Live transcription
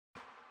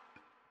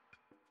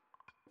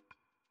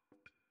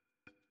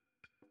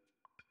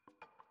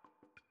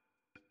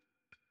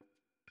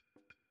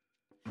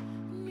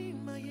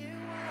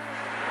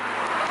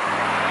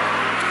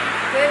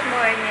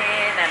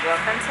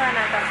welcome to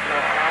another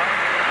vlog.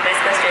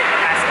 Let's go straight to the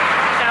castle,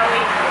 shall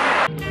we?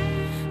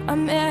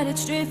 I'm headed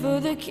straight for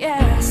the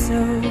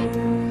castle.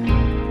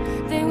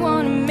 They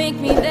wanna make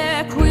me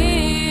their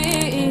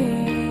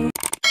queen.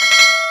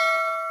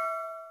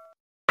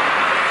 I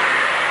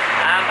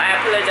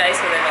apologize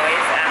for the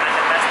noise. I'm at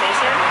the bus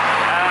station.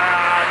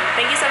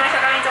 Thank you so much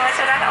for coming to watch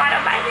another one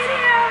of my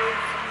videos.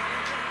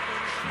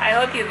 I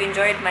hope you've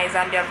enjoyed my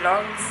Zambia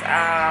vlogs.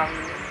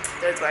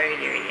 Those were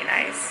really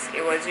nice.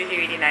 It was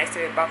really nice to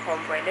be back home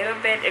for a little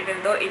bit,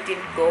 even though it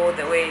didn't go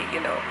the way,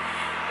 you know,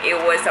 it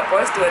was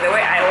supposed to, the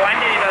way I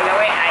wanted it or the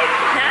way I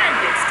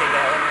planned it to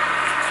go.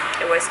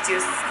 It was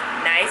just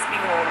nice being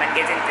home and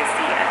getting to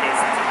see at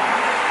least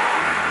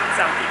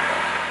some people.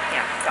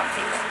 Yeah, some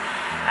people.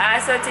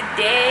 So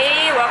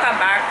today, welcome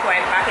back.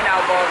 I'm back in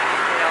Aalborg,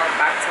 you know,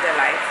 back to the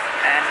life.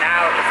 And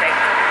now it's like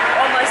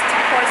almost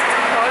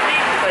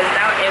post-COVID, because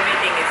now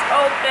everything is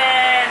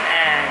open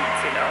and,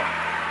 you know,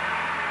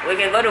 we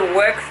can go to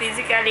work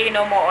physically,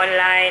 no more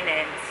online,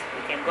 and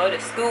we can go to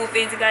school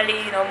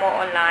physically, no more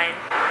online.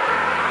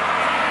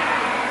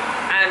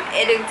 I'm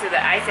heading to the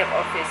E.T.C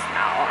office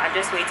now. I'm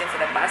just waiting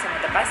for the bus. I'm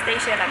at the bus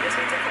station. I'm just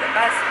waiting for the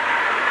bus.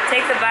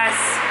 Take the bus,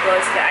 go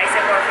to the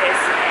E.T.C office,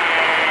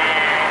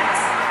 and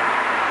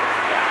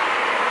yeah,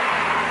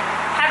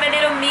 have a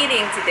little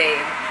meeting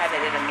today.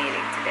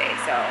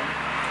 So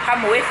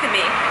come with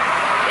me.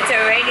 It's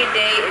a rainy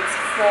day. It's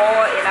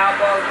 4 in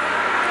Aalborg.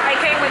 I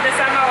came when the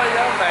summer was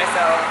over,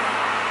 so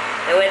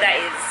the weather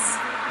is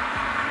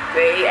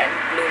gray and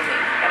gloomy,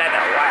 but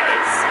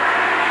otherwise,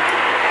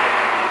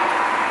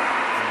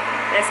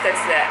 let's go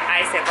to the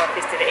E.T.C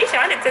office today.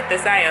 I want to take the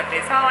Sai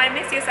office. Oh, I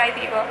miss you, Sai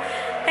people.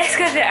 Let's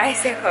go to the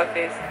E.T.C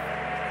office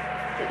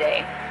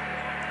today.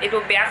 It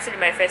will be actually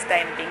my first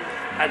time being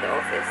at the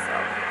office, so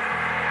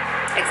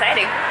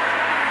exciting.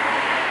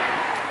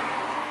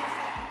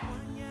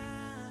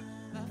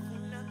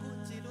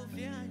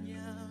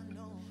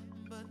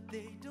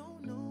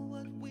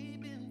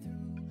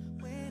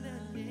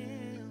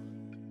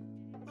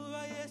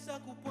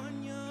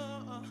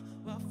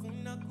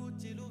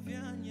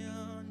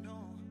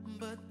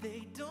 But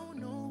they don't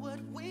know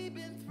what we've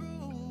been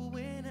through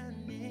when I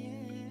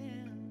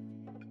kneel.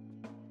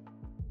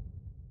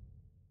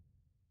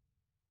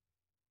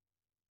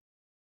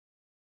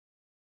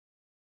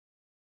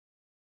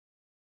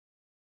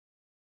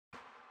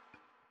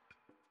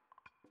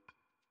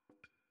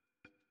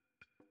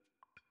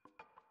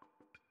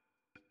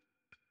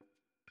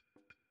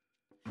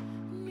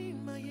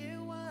 Mima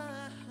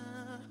yewa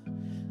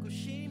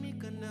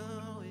kushimika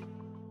nawe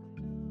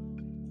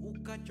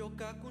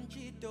ukachoka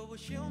kunchito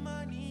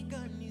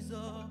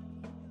ushomaniganizo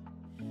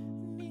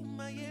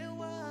mima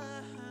yewa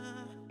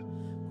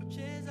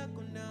kucheza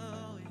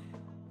kunawe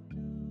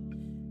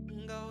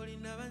ngauli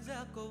na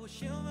banzako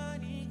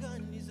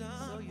ushomaniganizo.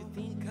 So you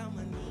think I'm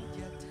an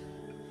idiot,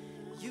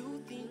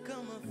 you think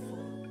I'm a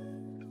fool,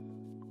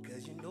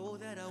 cause you know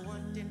that I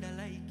want and I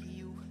like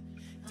you,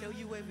 tell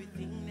you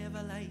everything,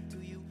 never lie to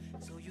you.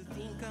 So you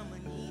think I'm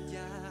an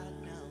idiot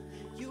now,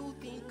 you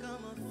think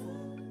I'm a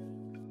fool,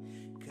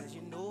 cause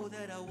you know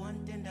that I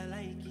want and I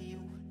like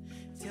you,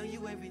 tell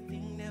you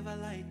everything, never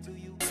lie to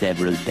you.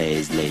 Several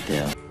days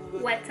later.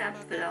 What's up,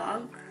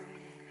 vlog?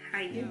 How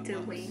are you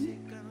doing?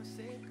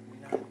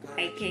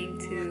 I came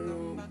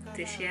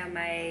to share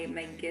my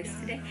gifts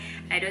today.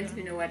 I don't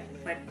even know what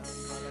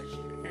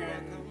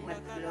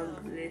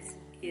vlog this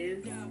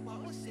is.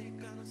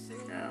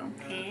 So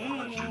hey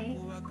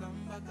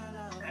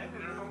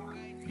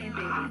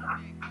baby.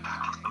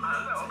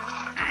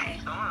 Hi.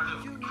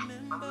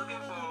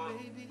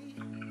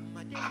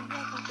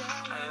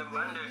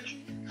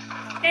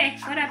 Hey,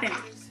 what happened?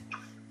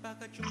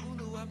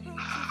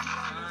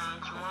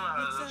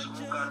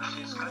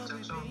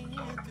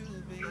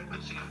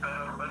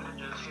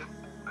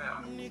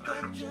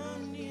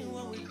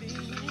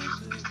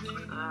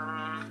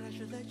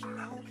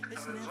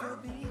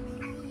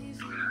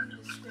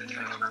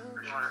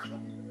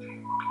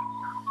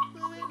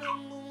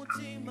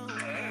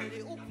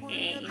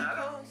 Hey.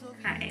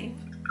 Hi.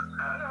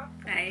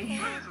 Hi.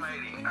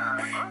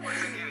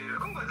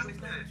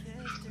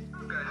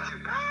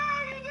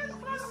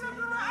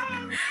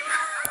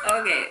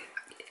 Okay,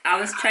 I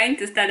was trying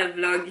to start a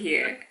vlog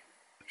here.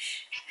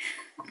 Shh.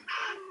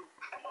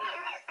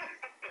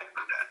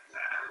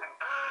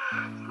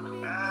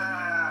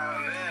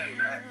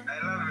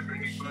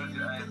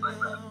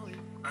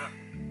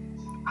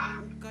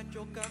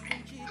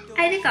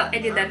 I think I'll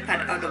edit that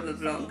part out of the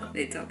vlog.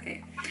 It's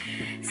okay.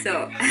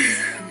 So,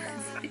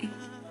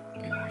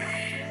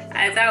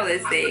 as I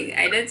was saying,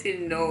 I don't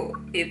even know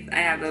if I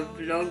have a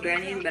vlog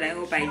running, but I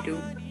hope I do.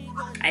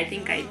 I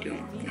think I do.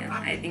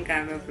 Yeah, I think I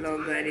have a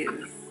vlog that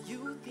is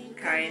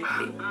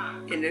currently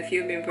in the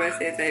filming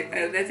process. I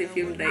obviously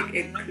filmed like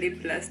a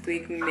clip last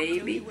week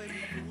maybe,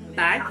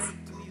 but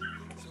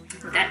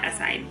that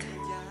aside,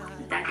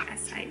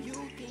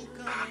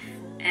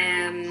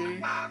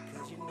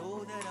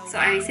 so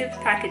I received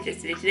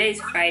packages today. Today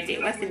is Friday.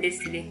 What's the date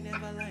today?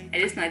 I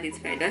just know it's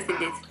Friday. What's the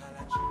date?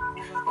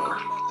 Oh,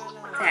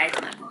 say hi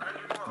to my mom.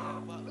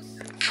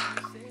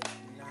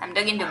 I'm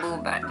talking to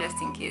Booba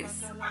just in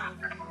case.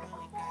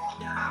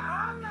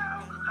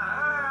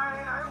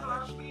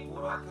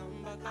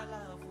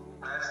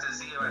 Nice to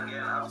see you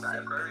again after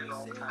a very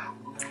long time.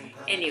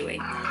 Anyway,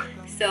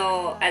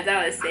 so as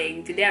I was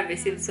saying, today I've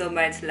received so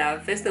much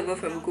love. First of all,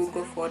 from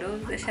Google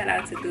Photos. A shout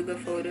out to Google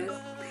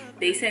Photos.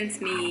 They sent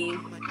me,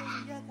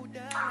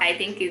 I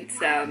think it's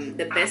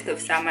the best of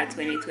summer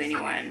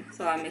 2021.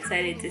 So I'm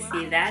excited to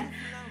see that.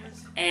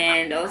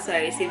 And also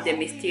I received the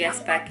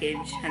mysterious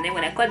package, and then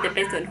when I called the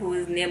person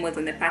whose name was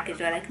on the package,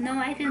 they were like, no,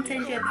 I didn't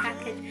send you a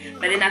package.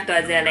 But then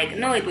afterwards they're like,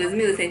 no, it was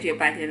me who sent you a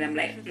package. And I'm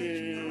like,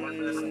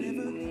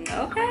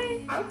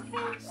 okay. I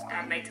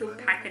have my 2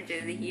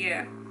 packages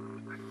here.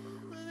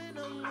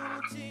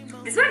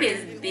 This one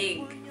is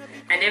big,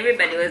 and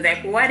everybody was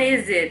like, what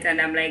is it?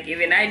 And I'm like,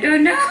 even I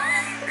don't know.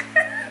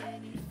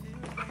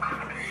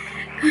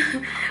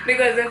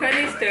 Because the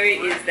funny story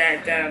is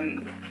that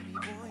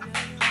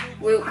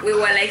we were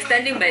like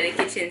standing by the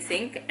kitchen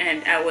sink,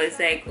 and I was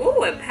like,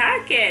 oh, a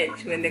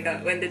package, when the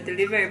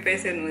delivery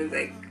person was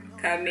like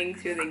coming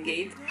through the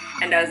gate,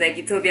 and I was like,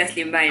 it's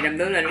obviously mine, I'm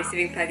the one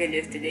receiving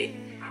packages today.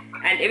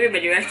 And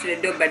everybody rushed to the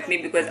door but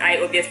me, because I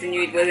obviously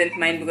knew it wasn't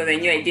mine, because I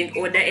knew I didn't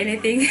order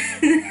anything.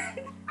 And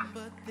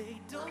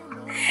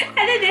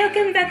then they all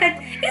came back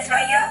and, it's for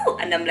you,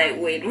 and I'm like,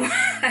 wait, what?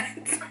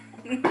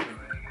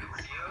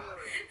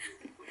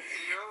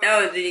 That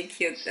was really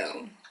cute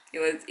though.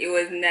 It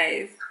was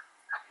nice.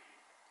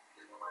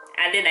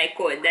 And then I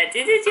called that,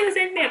 is it you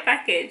sent me a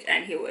package?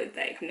 And he was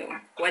like, no.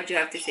 What do you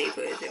have to say for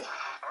yourself?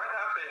 What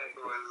happened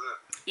was...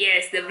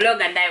 Yes, the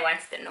vlog and I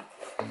wants to know.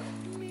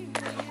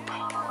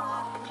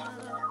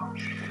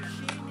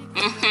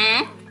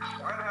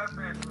 What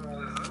happened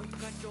was...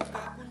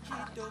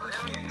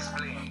 Let me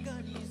explain.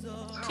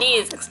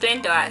 Please,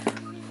 explain to us.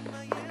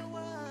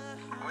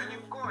 When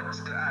you called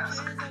to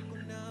ask, at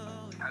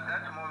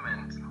that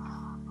moment,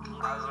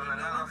 I was on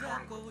another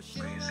phone call,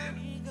 so you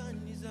see.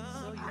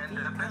 And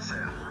the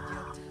person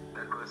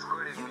that was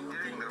calling me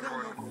during the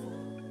phone call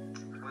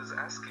was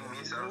asking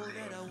me something,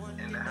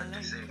 and I had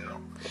to say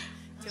no.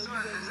 So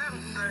at the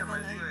same time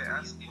as you were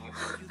asking if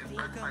the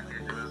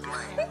package was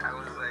mine, I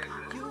was like,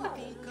 no.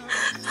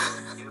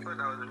 You thought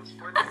I was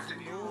responding to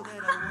you.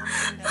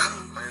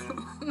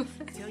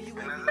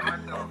 And as a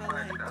matter of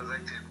fact, I was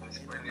actually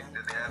responding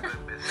to the other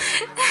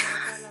person.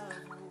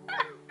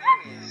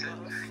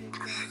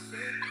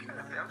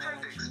 I'm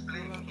trying to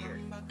explain here.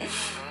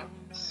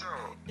 So,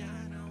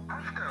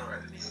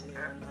 afterwards,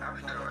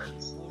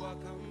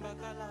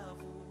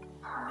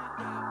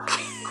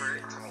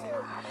 correct me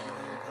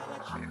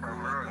if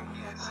I'm wrong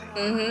here,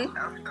 see.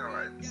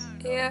 Afterwards,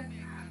 Yeah.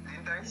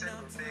 didn't I send a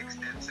text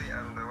and say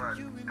I'm the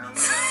one that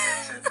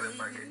sent the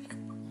package?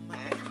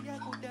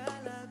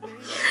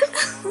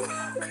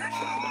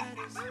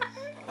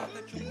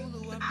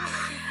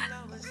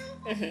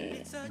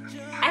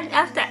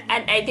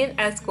 And I didn't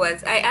ask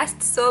once. I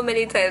asked so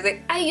many times,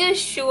 like, are you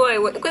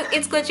sure? Because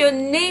it's got your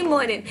name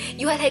on it.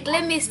 You are like,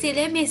 let me see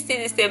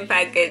the same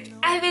package.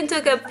 I even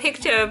took a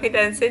picture of it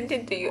and sent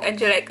it to you, and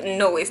you're like,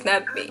 no, it's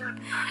not me.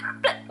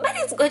 But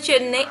it's got your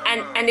name,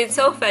 and it's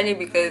so funny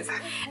because,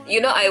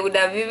 you know, I would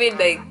have even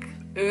like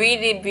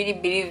really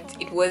believed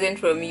it wasn't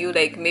from you,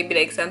 like maybe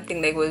like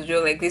something like was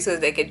wrong, like this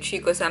was like a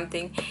trick or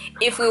something,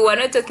 if we were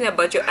not talking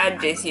about your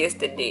address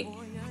yesterday.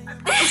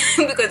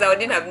 Because I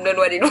wouldn't have known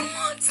what it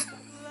was.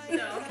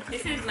 So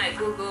this is my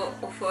Google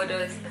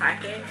Photos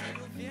package.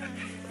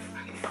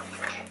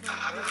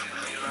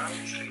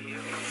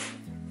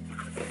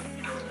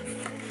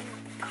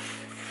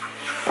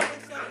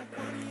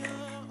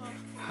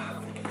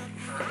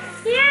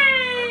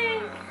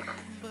 Yay!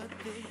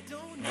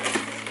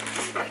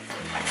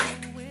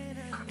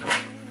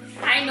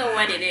 I know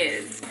what it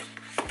is.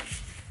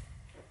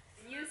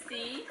 You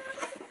see?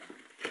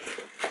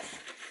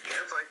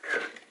 Yes, I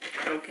can.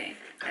 Okay,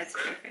 that's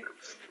perfect.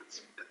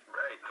 It's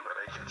bright, but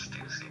I can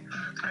still see.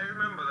 I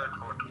remember that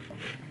photo.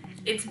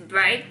 It's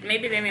bright.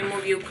 Maybe let me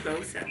move you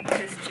closer.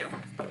 Just chill.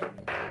 I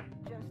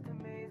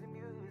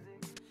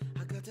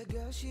got a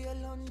girl, she a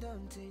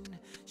London thing.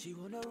 She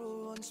wanna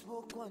roll on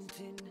smoke one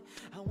thing.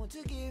 I want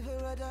to give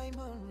her a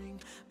diamond ring,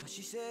 but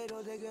she said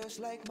all the girls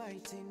like my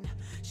thing.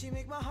 She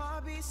make my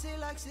heart beat say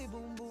like say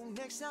boom boom.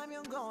 Next time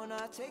you're gone,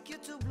 I'll take you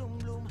to Bloom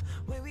Bloom.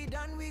 When we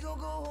done, we go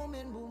home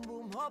and boom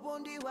boom. Hop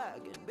on the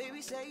wagon,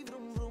 baby say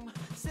vroom vroom.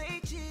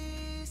 Say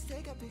cheese,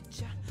 take a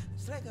picture.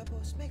 Strike a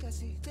post, make a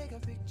see, take a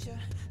picture.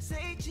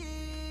 Say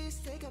cheese,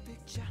 take a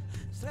picture.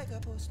 Strike a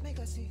post, make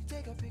a see,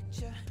 take a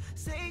picture.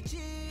 Say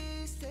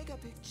cheese, take a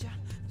picture.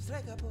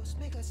 Strike a post,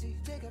 make a see,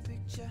 take a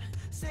picture.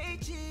 Say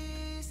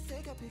cheese,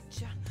 take a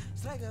picture.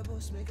 Strike a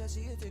post, make a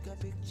see, take a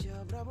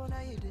picture. Bravo, now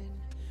you did.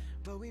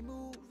 But we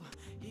move,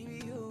 here we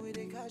go, we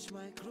they catch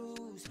my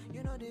cruise.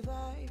 You know the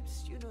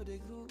vibes, you know the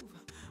groove.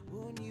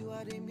 When you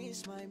are, they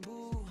miss my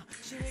boo.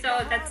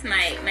 So that's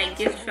my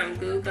gift from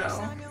Google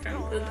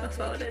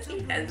Photos.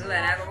 Because when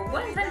I go,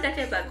 what is that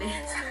about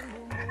this?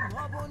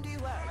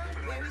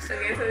 Okay, so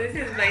this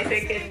is my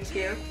second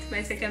gift,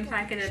 my second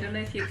package. I don't know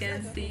if you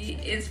can see.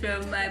 It's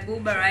from my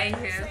booba right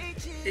here.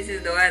 This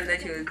is the one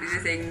that he was busy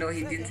saying no,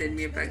 he didn't send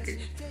me a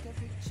package.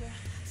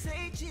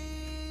 Say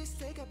cheese,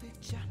 take a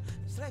picture.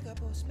 It's like a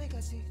boss, make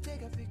a see,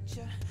 take a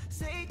picture.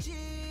 Say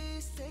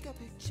cheese, take a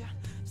picture.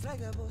 It's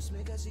like a boss,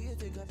 make a see,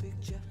 take a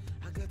picture.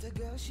 I got a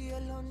girl, she a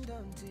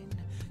London thing.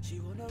 She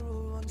wanna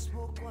roll one,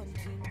 smoke one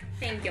thing.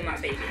 Thank you, my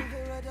baby. Give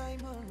her a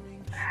diamond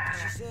ring.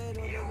 She said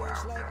all the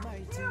girls like my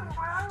thing.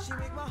 She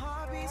make my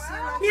heart beat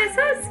like You're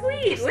so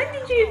sweet. When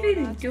did you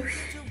even do it?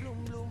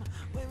 bloom bloom.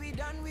 When we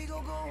done, we go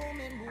home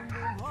and boom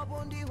boom. Hop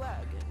on the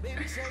wagon,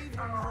 baby, save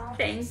them home.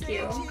 Thank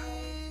you.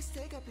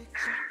 Take a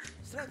picture.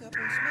 It's like a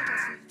post, make a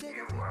see, take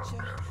a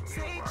picture.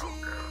 Say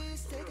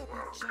cheese, take a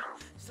picture.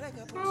 It's like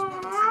a post,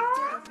 make a see,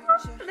 take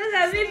a picture. Look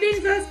at me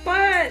being so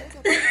smart.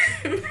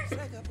 It's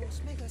like a post,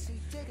 make a see,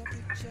 take a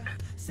picture.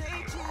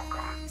 Say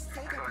cheese,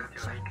 take a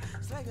picture.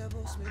 It's like a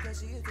post, make a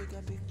see, take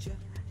a picture.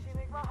 She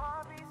make my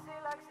heart beat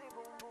like say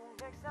boom boom.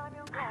 Next time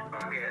you gonna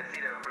Okay, I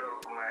see the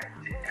vlog, man.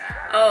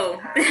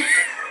 Oh.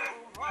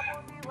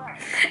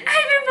 I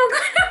even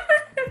forgot.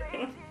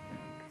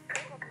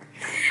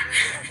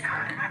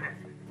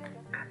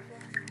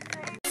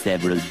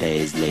 Several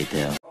days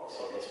later.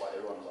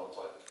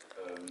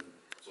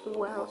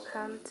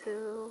 Welcome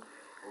to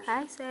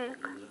Isaac.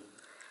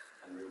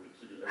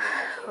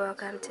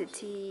 Welcome to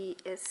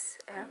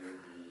TSF,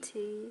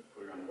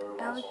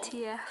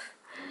 LTS.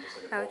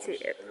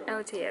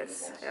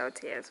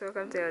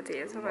 Welcome to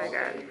LTS. Oh my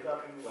god.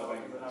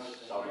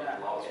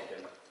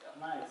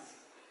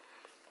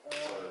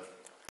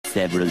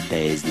 Several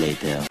days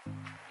later.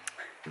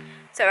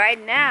 So right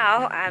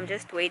now I'm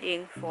just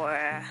waiting for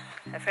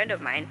a friend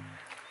of mine.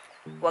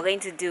 We're going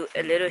to do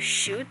a little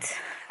shoot.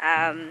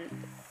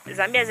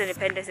 Zambia's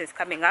independence is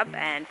coming up,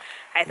 and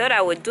I thought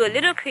I would do a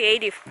little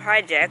creative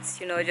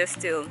project, you know, just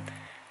to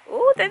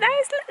the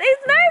nice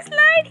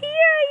light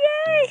here,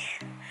 yay!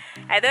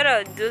 I thought I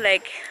would do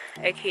like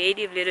a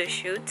creative little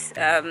shoot,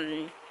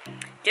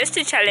 just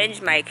to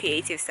challenge my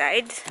creative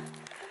side.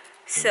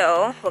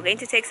 So we're going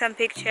to take some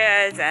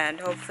pictures and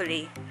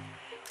hopefully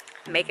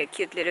make a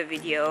cute little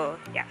video.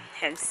 Yeah,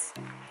 hence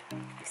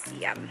you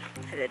see a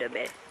little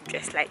bit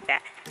dressed like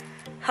that.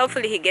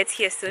 Hopefully he gets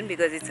here soon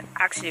because it's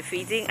actually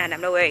freezing and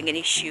I'm not wearing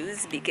any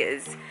shoes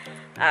because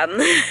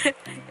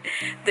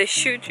the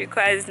shoot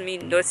requires me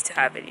not to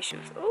have any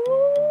shoes.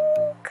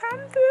 Oh,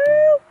 come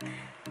through.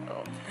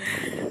 Oh.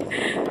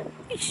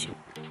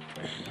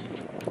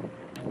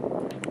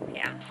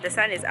 Yeah, the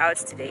sun is out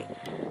today.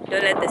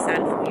 Don't let the sun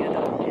fool you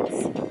though.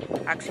 It's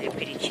actually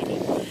pretty chilly.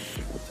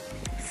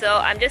 So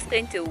I'm just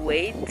going to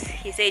wait.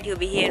 He said he'll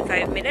be here in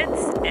 5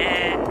 minutes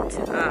and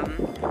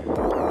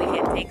we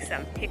can take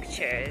some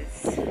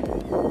pictures.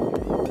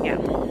 Yeah,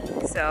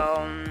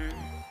 so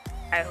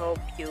I hope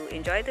you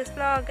enjoyed this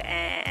vlog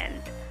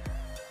and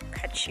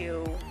catch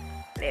you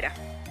later.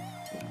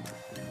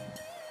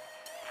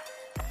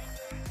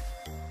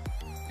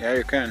 Yeah,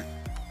 you can.